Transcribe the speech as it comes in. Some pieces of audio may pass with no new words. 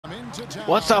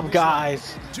What's up,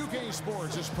 guys?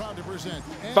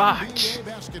 Fudge.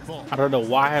 I don't know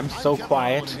why I'm so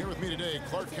quiet.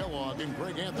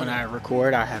 When I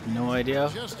record, I have no idea.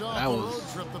 That was...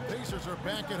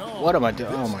 What am I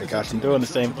doing? Oh my gosh, I'm doing the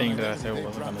same thing that I said I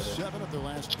wasn't going to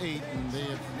do.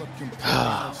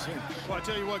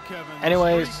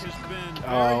 Anyways,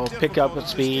 pick up with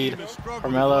speed.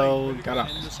 Carmelo got a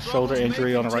shoulder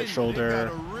injury on the right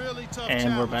shoulder.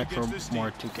 And we're back for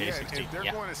more 2K16.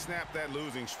 Yeah.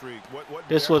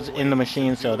 This was in the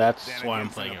machine, so that's why I'm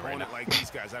playing it right now.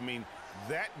 I mean,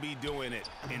 that be doing it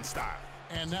in style.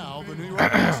 And now the New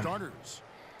York starters.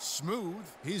 Smooth,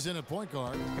 he's in a point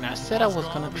guard. And I said I was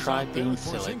gonna try being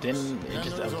silly. Then it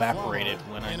just evaporated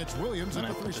when I put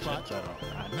the shots out.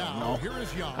 I don't know.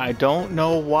 I don't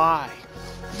know why.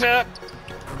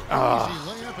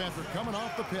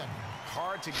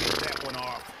 Hard to get that one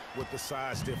off with the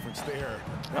size difference there.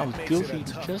 That was goofy,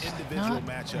 just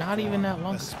not even that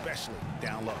long. Especially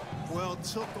down low. Well,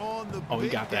 took on the we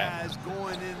got that.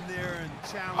 Going in there and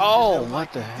oh,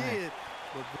 what the heck?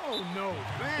 Oh no!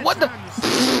 What the?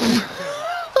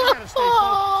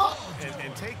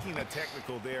 And taking a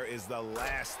technical there is the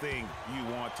last thing you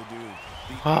want to do.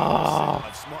 The opposite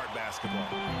of smart basketball.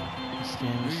 This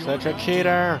game is such a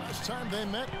cheater. This time they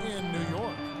met in New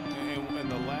York.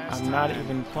 I'm not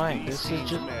even playing. This is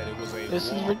just.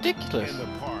 This is ridiculous. In the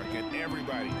park and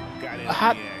everybody got in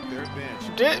Hot. Their bench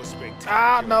was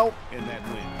no. In that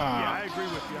win. Yeah, I agree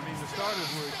with you. I mean, the starters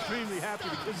were extremely happy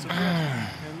to get some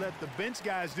rest and let the bench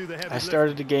guys do the heavy lifting. I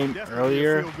started the game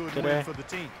earlier today.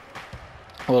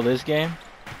 Well, this game,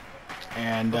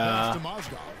 and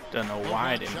don't know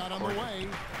why I didn't record it.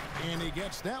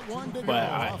 But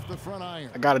I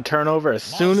got a turnover. As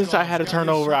soon as I had a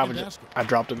turnover, I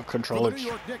dropped the controller,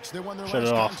 shut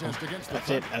it off. That's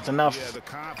it. That's enough.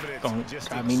 Don't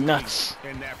drive me nuts.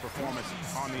 In that performance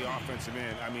on the offensive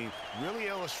end, I mean, really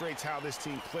illustrates how this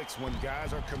team clicks when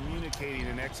guys are communicating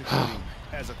and executing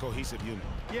as a cohesive unit.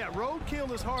 Yeah,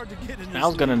 roadkill is hard to get in. I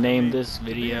was gonna name this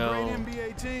video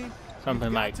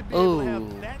something like, "Oh,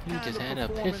 he just had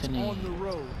an epiphany.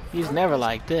 He's never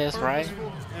like this, right?"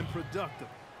 And productive.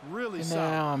 Really and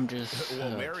now I'm just.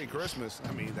 Well, Merry Christmas.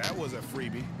 I mean, that was a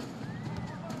freebie.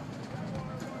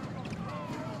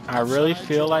 I really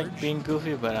feel like being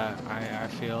goofy, but I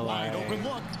feel like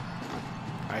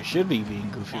I should be being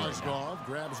goofy right now.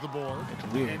 It's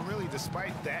weird. And really,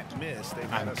 despite that miss,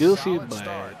 I'm goofy, but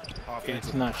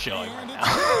it's not showing right now.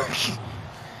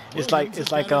 It's like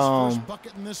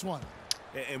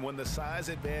And when the size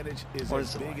advantage is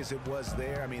as big as it was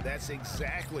there, I mean, that's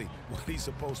exactly what he's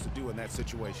supposed to do in that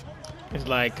situation. It's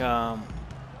like I'm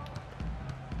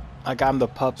the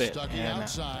puppet and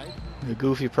the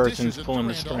goofy person's pulling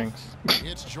the strings.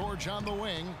 It's George on the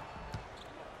wing.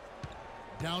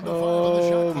 Down to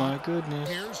oh my goodness!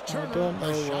 I don't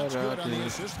know what I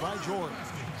did.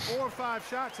 4 or 5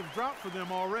 shots have dropped for them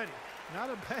already. Not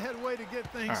a bad way to get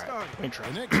things started.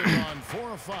 The Knicks have gone 4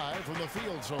 of 5 from the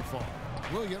field so far.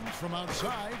 Williams from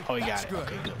outside. Oh, you got it.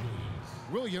 Okay, good.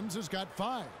 Williams has got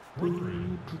 5.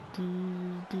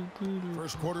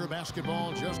 First quarter of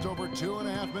basketball, just over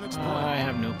 2.5 minutes. I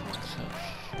have no points. So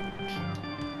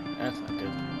that's not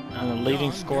good. I'm the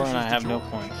leading scorer and I have no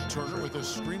points. Turner with a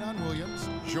screen on Williams.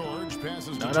 George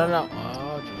passes to no.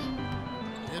 Oh,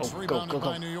 it's rebounded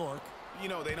by New York. You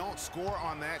know, they don't score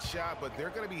on that shot, but they're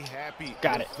going to be happy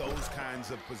with those kinds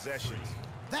of possessions.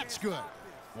 That's good.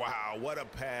 Wow, what a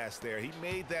pass there. He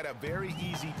made that a very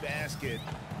easy basket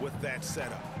with that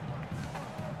setup.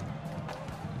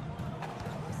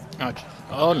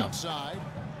 Oh, no.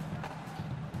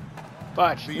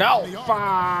 Fudge. No,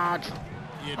 Fudge.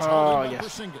 Oh,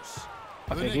 yes.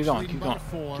 Okay, keep going. Keep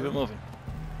it moving.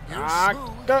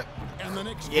 Good.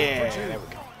 Yeah, there we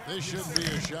go. This shouldn't be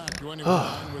a shock to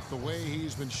anyone with the way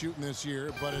he's been shooting this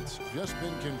year, but it's just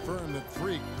been confirmed that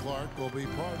Freak Clark will be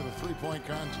part of the three-point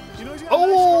contest. You know,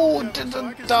 oh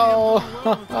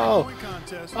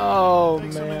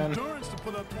man.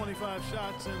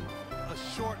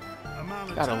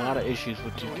 Got a lot of issues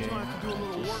with 2K. He's going to have to do a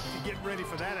little work to get ready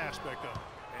for that aspect of it.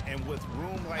 And with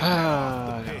room like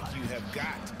that, the pick, you have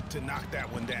got to knock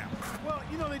that one down. Well,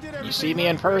 you know, they did everything. You see me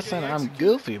in person, I'm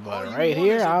goofy, but right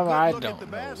here, I don't know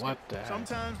what the heck.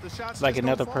 It's like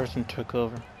another person took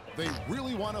over. They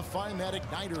really want to find that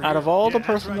igniter. Out of all the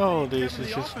personalities,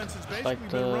 it's just like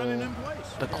the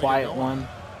quiet one.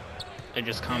 They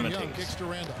just commentate.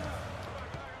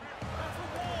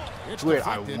 It's weird.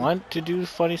 I want to do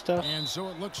funny stuff. And so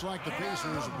it looks like the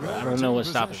Pacers. I don't know what's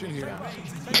stopping me.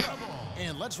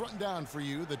 And let's run down for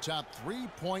you the top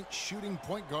 3-point shooting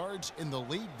point guards in the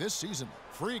league this season.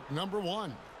 Freak number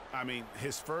 1. I mean,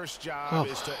 his first job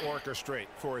is to orchestrate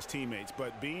for his teammates,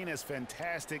 but being as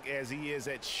fantastic as he is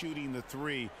at shooting the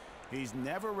three, he's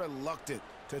never reluctant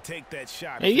to take that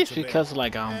shot. Maybe it's because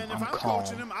like I'm calm.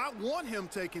 Him, I want him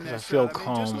taking that I feel shot.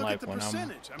 calm, I mean, like when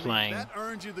I'm playing, that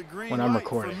earns you the green when I'm light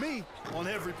recording. For me on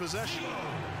every possession.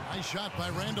 Nice shot by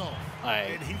Randolph.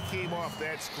 And he came off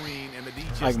that screen, and the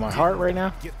DJ like my heart right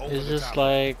now is just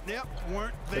like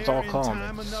it's all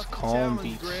calm. It's calm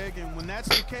beats. Greg, and when that's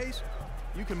the case,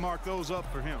 you can mark those up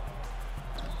for him.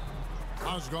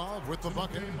 Osgold with the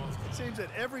bucket. It seems that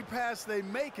every pass they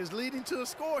make is leading to a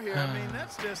score here. I mean,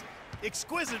 that's just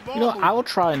exquisite ball. You know, I will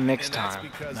try next time.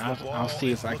 I'll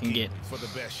see if I can get for the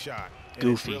best shot.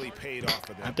 goofy. Really paid off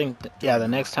for I think, the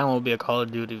next time will be a Call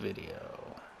of Duty video.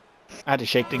 I had to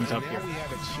shake things up here. Now we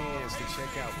have a chance to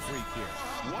check out Freak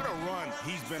here. What a run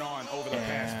he's been on over the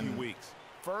past few weeks.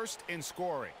 First in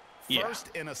scoring, first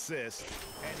in assists,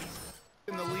 and he's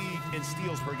in the league in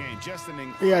steals per game. Just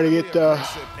an we gotta get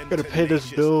gotta pay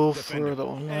this bill for the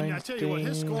online thing.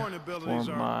 His scoring abilities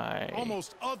are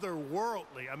almost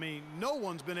otherworldly. I mean, no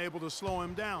one's been able to slow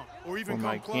him down or even for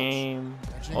come my close. game.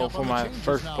 Oh, for my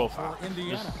first profile.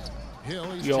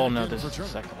 You all know this is the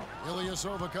second one.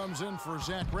 Ilyasova comes in for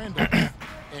Zach Randolph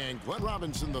and Glenn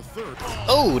Robinson the third.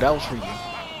 Oh, that was for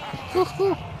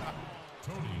you.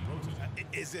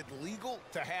 Is it legal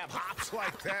to have hops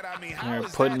like that? I mean, they're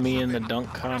putting me in the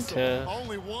dunk contest,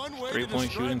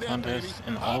 3-point shooting contest,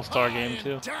 an all-star game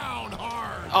too.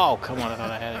 Oh, come on, I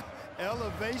thought I had it.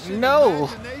 Elevation, no!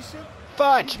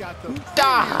 Fudge!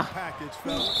 Da!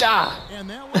 Da! And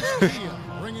that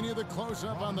was bringing you the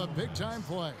close-up on the big-time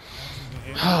play.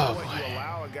 Oh, you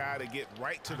allow a guy to get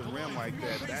right to the rim like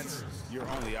that, that's your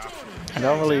only option. I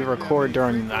don't really record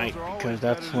during the night because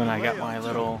that's when I got my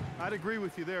little I'd agree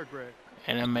with you there, Greg.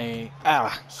 anime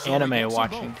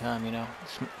watching time, you know,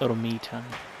 it's little me time.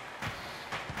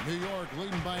 New York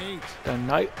leading by 8. The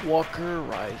Night Walker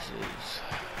rises.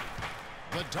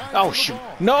 Oh shoot!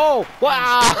 No!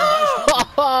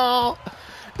 Wow!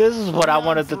 This is what I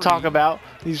wanted to talk about.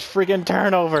 These freaking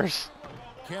turnovers.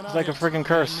 It's like a freaking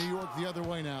curse. New York the other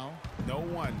way now. No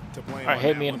one to blame. All right,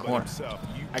 hit me in the corner.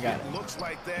 I got it. Looks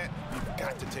like that. You've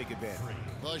got to take advantage.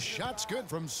 The shot's good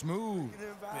from Smooth.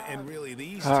 And really,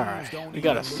 these all teams right, don't we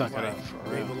gotta even suck look it up. like For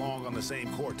they real. belong on the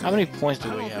same court. How many points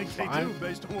do we have? They do, 5?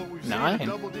 based on what we've 9? seen,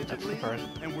 double-digit That's the lead, first.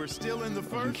 and we're still in the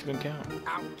first. Keep count.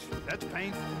 Ouch, that's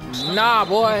painful. Nah,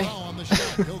 boy. On the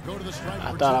shot. He'll go to the strike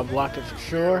I for thought I 2. blocked it for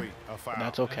sure. But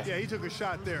that's okay. Yeah, he took a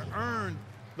shot there, earned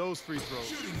those free throws.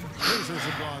 Deuces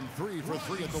have gone 3 for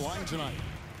 3 at the line tonight.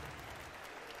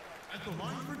 At the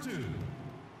line for 2.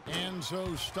 And so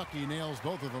Stuckey nails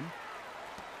both of them.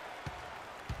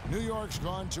 New York's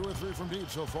gone 2 or 3 from deep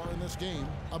so far in this game.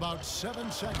 About 7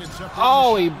 seconds.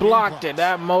 Oh, he blocked it.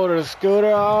 That motor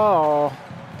scooter. Oh.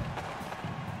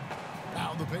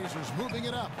 Now the Pacers moving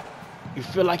it up. You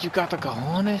feel like you got the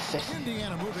cojones?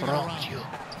 Indiana moving From around. you.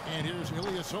 And here's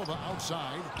Ilyasova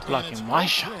outside. Blocking my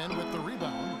shot. Green with the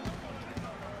rebound.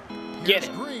 Get Here's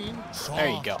it. Green. There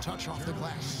you go. Touch off the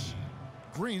glass.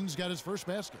 Green's got his first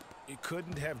basket. You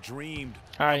couldn't have dreamed.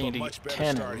 I of a need to much get better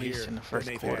 10 start at least here in the than first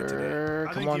they've had quarter.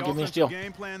 I Come think on, the give me a offensive steal.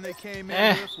 game plan they came in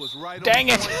Eh. with was right Dang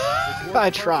on it. point. It's worked I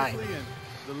tried. perfectly, and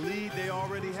the lead they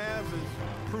already have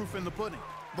is proof in the pudding.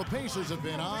 The Pacers have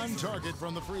been on target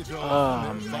from the free throw. Oh,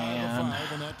 and they're 5 man. of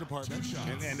 5 in that department.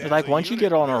 And It's like as a once you unit,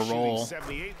 get on a they're shooting roll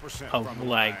 78% of from the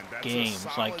like line. That's a games,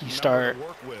 solid like you number start to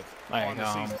work with like on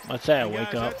the season. let's say I And wake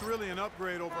guys, up that's really an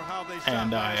upgrade over how they shot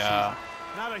and last I season.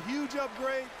 Not a huge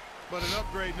upgrade, but an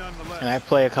upgrade nonetheless. and I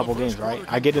play a couple games, right?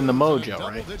 I get in the mojo,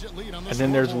 right? And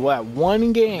then there's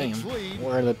one game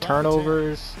where the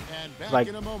turnovers like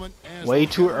way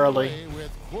too early,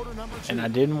 and I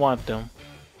didn't want them,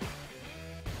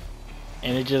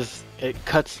 and it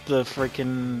cuts the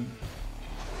freaking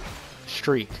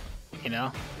streak, you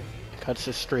know? It cuts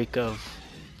the streak of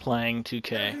playing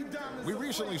 2K. We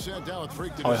recently sat down with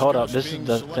Freak to Oh, wait, hold up. discuss This is being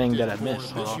the thing that I selected missed.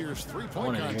 for Hold this on. year's I three-point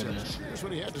wanted to hear contest. this. Here's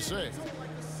what he had to say.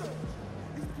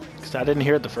 Because I didn't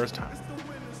hear it the first time.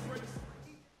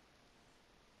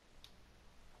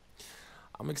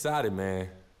 I'm excited, man.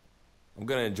 I'm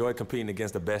going to enjoy competing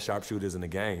against the best sharpshooters in the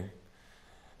game.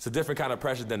 It's a different kind of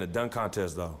pressure than the dunk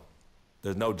contest, though.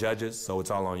 There's no judges, so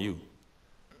it's all on you.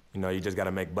 You know, you just got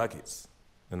to make buckets.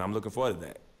 And I'm looking forward to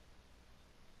that.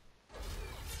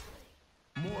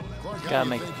 Gotta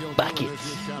make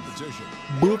buckets.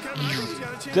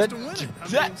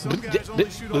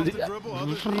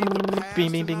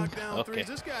 Bing, bing, bing. Okay.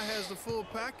 This guy has the full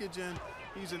package, and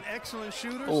he's an excellent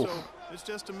shooter. Oh. So it's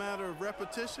just a matter of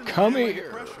repetition. Come and here.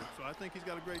 pressure. So I think he's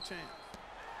got a great chance.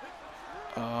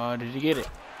 Did you get it?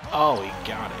 Oh, he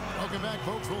got it. Welcome back,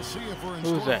 folks. We'll see if we're in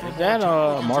Who's store that? for Is that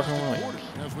Marvin Williams?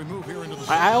 as we move here into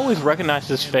the I always recognize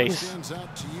his face.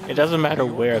 It doesn't matter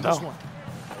where, though.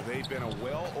 They've been a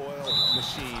well-oiled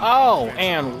machine. Oh,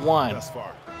 and one. Thus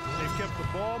far. They've kept the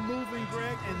ball moving,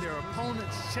 Greg, and their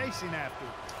opponents chasing after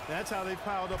it. That's how they've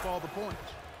piled up all the points.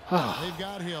 They've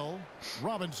got Hill.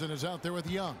 Robinson is out there with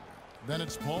Young. Then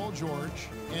it's Paul George,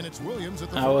 and it's Williams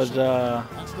at the first.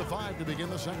 That's the 5 to begin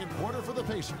the second quarter for the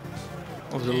Pacers.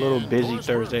 I was a little busy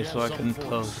Thursday, so I couldn't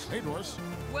post.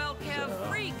 Well, Kev,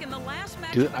 Freak in the last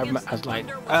match Dude, I was like,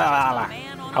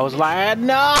 I was like,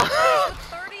 no!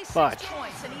 Fudge.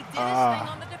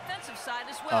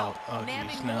 Oh,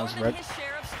 geez, now it's red.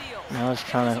 Now it's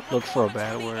trying to look for a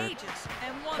bad word.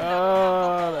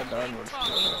 That darn word.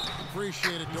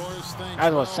 As I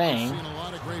was saying,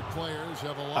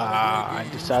 I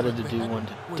decided to do one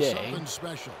today.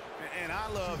 And I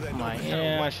love that. I'm like,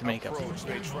 yeah, I should make up for it.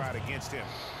 They tried against him.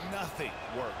 Nothing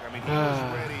worked. I mean, he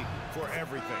was ready for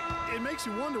everything. It makes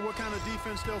you wonder what kind of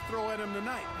defense they'll throw at him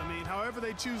tonight. I mean, however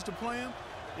they choose to play him,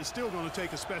 it's still going to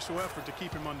take a special effort to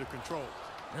keep him under control.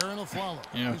 Aaron Aflalo,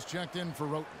 who's checked in for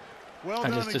Roten. Well, I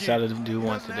just decided to do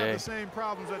one today.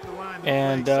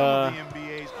 And oh,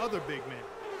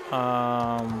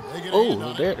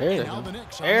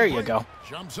 there you go.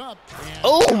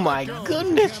 Oh my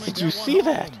goodness, did you see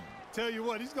that? Tell you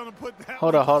what, he's gonna put that.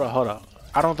 Hold up.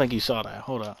 I don't think you saw that.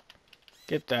 Hold up.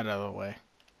 Get that out of the way.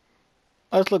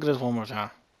 Let's look at this one more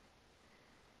time.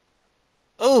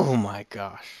 Oh my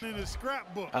gosh. In his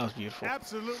scrapbook. That was beautiful.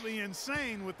 Absolutely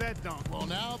insane with that dunk. Well,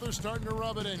 now they're starting to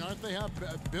rub it in, aren't they? Have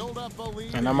build up a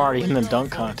lead. And I'm already in the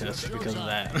dunk contest because of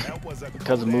that.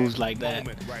 Because of moves like that.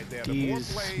 These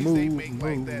smooth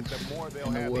moves, in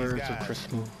the words of Chris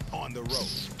Smooth. On the road.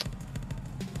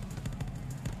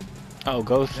 Oh,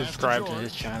 go subscribe to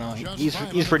his channel.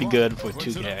 He's pretty good for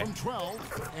 2K.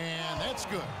 And that's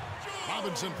good.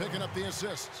 Robinson picking up the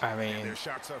assists. I mean,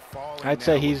 I'd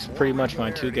say he's pretty much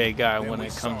my 2K guy when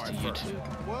it comes to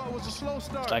YouTube. Well, it was a slow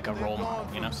start. It's like a role model,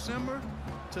 you know. From simmer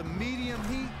to medium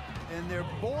heat, and they're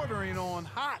bordering on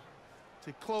hot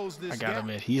to close this. I gotta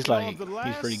admit, he's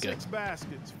pretty good. 6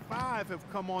 baskets, 5 have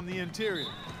come on the interior.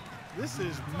 This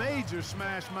is major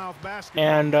smash mouth basketball.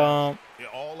 And all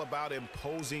about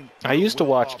imposing. I used to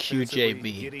watch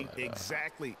QJB. But,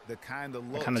 exactly the kind of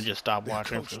I kind of just stopped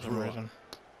watching for some reason.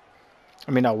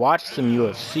 I mean, I watched some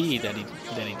UFC that he did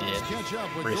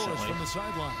recently.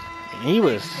 And he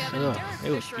was, it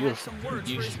was beautiful.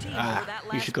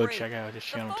 You should go check out his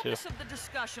channel too.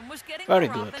 Very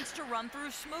good.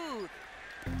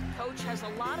 Coach has a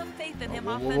lot of faith in him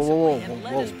offensively and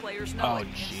let his players know it,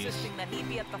 jeez. insisting that he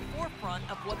be at the forefront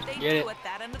of what they Get do it. at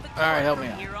that end of the court. All right, help me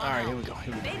out. Here All on right, out. here we go.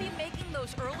 Maybe making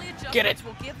those early adjustments Get it.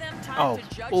 will give them time to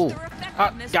judge their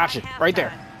effectiveness Gotcha. by Right there.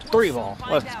 halftime. 3 We'll ball. soon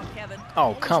Let's. find out, Kevin.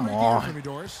 Oh, come on.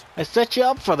 I set you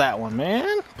up for that one,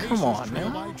 man. Come on,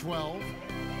 man. By 12.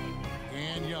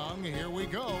 And Young, here we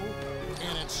go.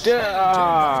 And it's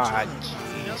Nothing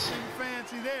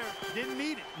fancy there. Didn't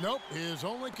need it. Nope. His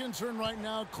only concern right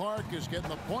now, Clark, is getting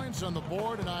the points on the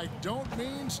board, and I don't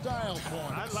mean style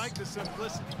points. I like the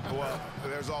simplicity. Well,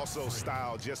 there's also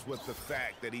style just with the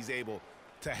fact that he's able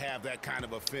to have that kind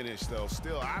of a finish, though.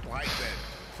 Still, I like that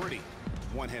pretty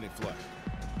one-handed flush.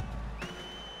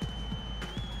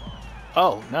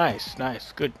 Oh, nice.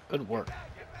 Good work.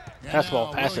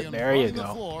 Basketball, pass it. There you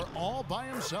go. Floor, all by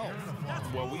himself.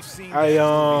 Well, we've seen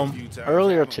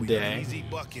earlier today,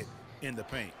 in the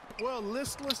paint. Well,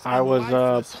 listless I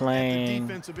was playing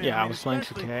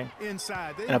 2K,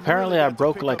 and apparently I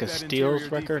broke like a steals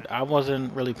record. I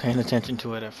wasn't really paying attention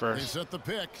to it at first,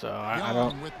 so I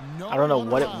don't know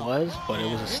what it was, but it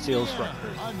was a steals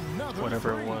record,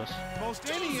 whatever it was.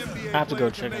 I have to go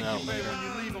check it out later.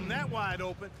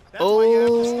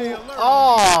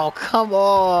 Oh, come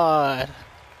on!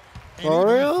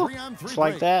 For real? It's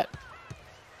like that?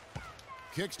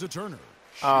 Kicks to Turner.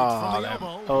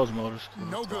 Oh, those motors.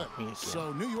 No good.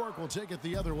 So New York will take it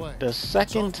the other way. The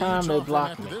second time they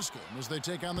blocked me. This game as they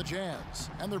take on the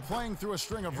Jazz, and they're playing through a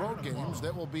string of road games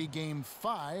that will be game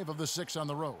 5 of the 6 on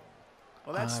the road.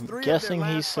 Well, that's I'm guessing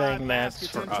he's saying that's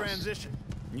for us.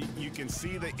 You can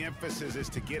see the emphasis is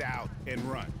to get out and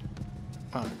run.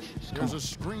 Oh, there's a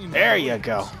screen. There you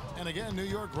go. And again, New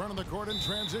York running the court in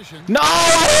transition. No,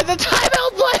 I hit the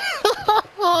timeout play.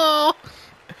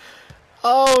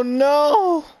 Oh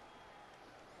no!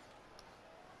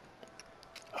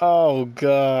 Oh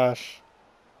gosh!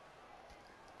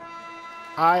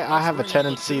 I have a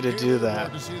tendency to do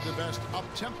that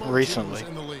recently.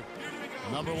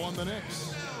 Number 1, the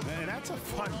Knicks. Man, that's a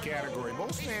fun category.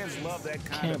 Most fans love that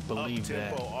kind of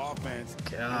up-tempo offense.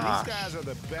 And these guys are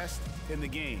the best in the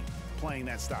game playing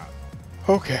that style.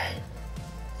 Okay.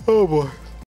 Oh, boy.